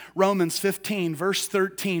Romans 15, verse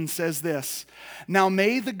 13 says this, "Now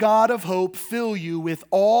may the God of hope fill you with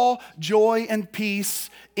all joy and peace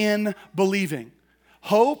in believing."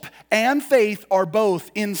 Hope and faith are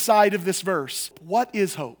both inside of this verse. What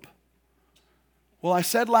is hope? Well, I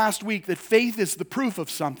said last week that faith is the proof of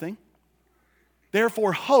something.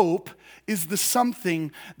 Therefore, hope is the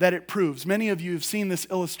something that it proves. Many of you have seen this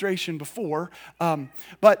illustration before,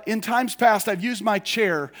 but in times past, I've used my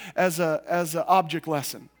chair as an object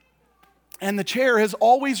lesson. And the chair has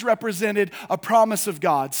always represented a promise of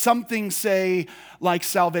God, something, say, like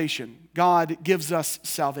salvation. God gives us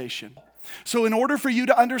salvation. So in order for you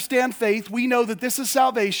to understand faith, we know that this is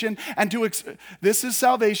salvation, and this is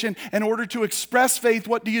salvation. In order to express faith,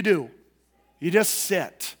 what do? You just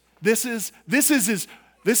sit. This is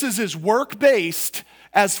as work-based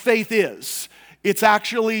as faith is. It's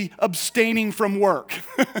actually abstaining from work.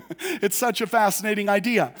 It's such a fascinating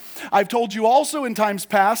idea. I've told you also in times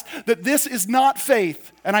past that this is not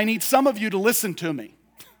faith, and I need some of you to listen to me.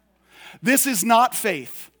 This is not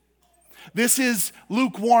faith. This is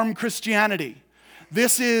lukewarm Christianity.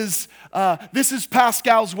 This is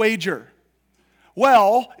Pascal's wager.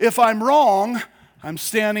 Well, if I'm wrong, I'm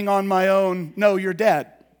standing on my own. No, you're dead.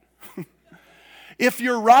 If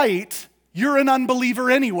you're right, you're an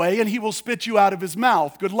unbeliever anyway, and he will spit you out of his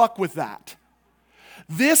mouth. Good luck with that.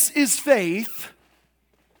 This is faith.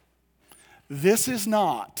 This is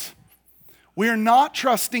not. We're not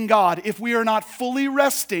trusting God if we are not fully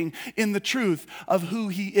resting in the truth of who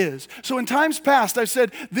he is. So in times past, I've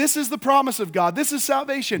said, this is the promise of God. This is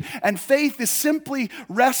salvation. And faith is simply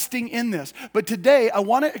resting in this. But today, I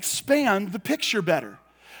want to expand the picture better.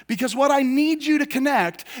 Because what I need you to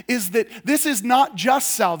connect is that this is not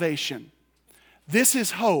just salvation. This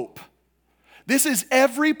is hope. This is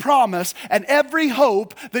every promise and every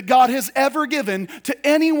hope that God has ever given to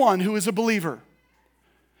anyone who is a believer.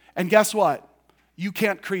 And guess what? You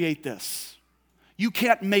can't create this. You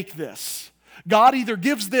can't make this. God either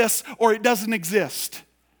gives this or it doesn't exist.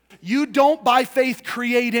 You don't by faith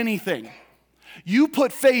create anything. You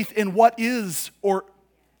put faith in what is or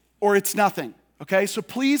it's nothing. Okay, so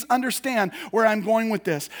please understand where I'm going with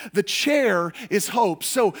this. The chair is hope.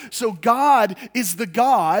 So God is the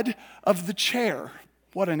God of the chair.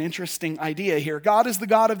 What an interesting idea here. God is the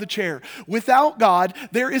God of the chair. Without God,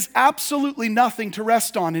 there is absolutely nothing to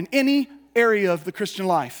rest on in any area of the Christian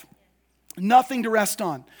life. Nothing to rest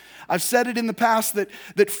on. I've said it in the past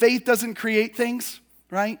that faith doesn't create things,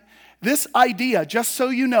 right? This idea, just so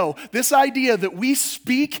you know, this idea that we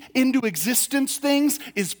speak into existence things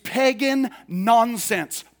is pagan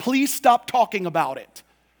nonsense. Please stop talking about it.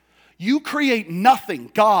 You create nothing.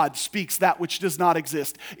 God speaks that which does not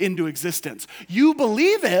exist into existence. You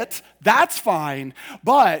believe it, that's fine,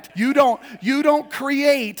 but you don't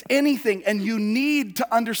create anything, and you need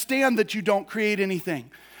to understand that you don't create anything.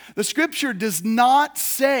 The scripture does not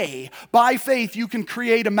say, by faith you can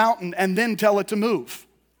create a mountain and then tell it to move.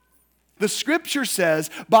 The scripture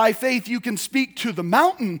says, by faith you can speak to the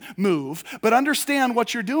mountain, move, but understand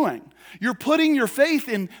what you're doing. You're putting your faith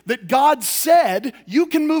in that God said you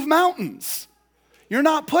can move mountains. You're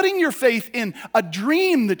not putting your faith in a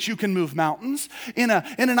dream that you can move mountains, in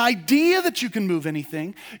an idea that you can move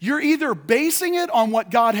anything. You're either basing it on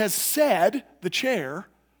what God has said, the chair,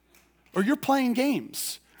 or you're playing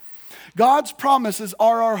games. God's promises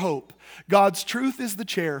are our hope. God's truth is the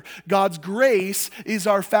chair. God's grace is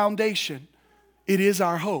our foundation. It is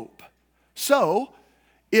our hope. So,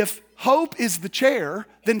 if hope is the chair,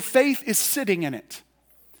 then faith is sitting in it.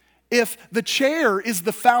 If the chair is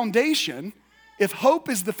the foundation, if hope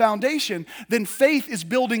is the foundation, then faith is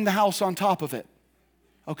building the house on top of it.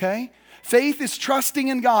 Okay? Faith is trusting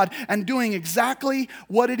in God and doing exactly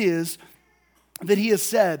what it is that he has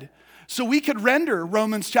said. So we could render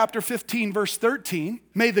Romans chapter 15, verse 13,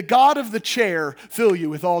 may the God of the chair fill you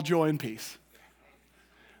with all joy and peace.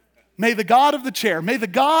 May the God of the chair, may the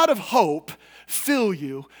God of hope fill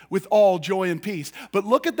you with all joy and peace. But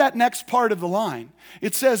look at that next part of the line.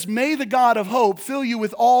 It says, may the God of hope fill you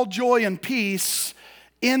with all joy and peace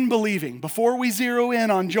in believing. Before we zero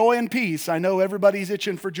in on joy and peace, I know everybody's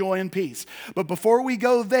itching for joy and peace. But before we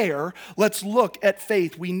go there, let's look at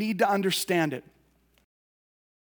faith. We need to understand it.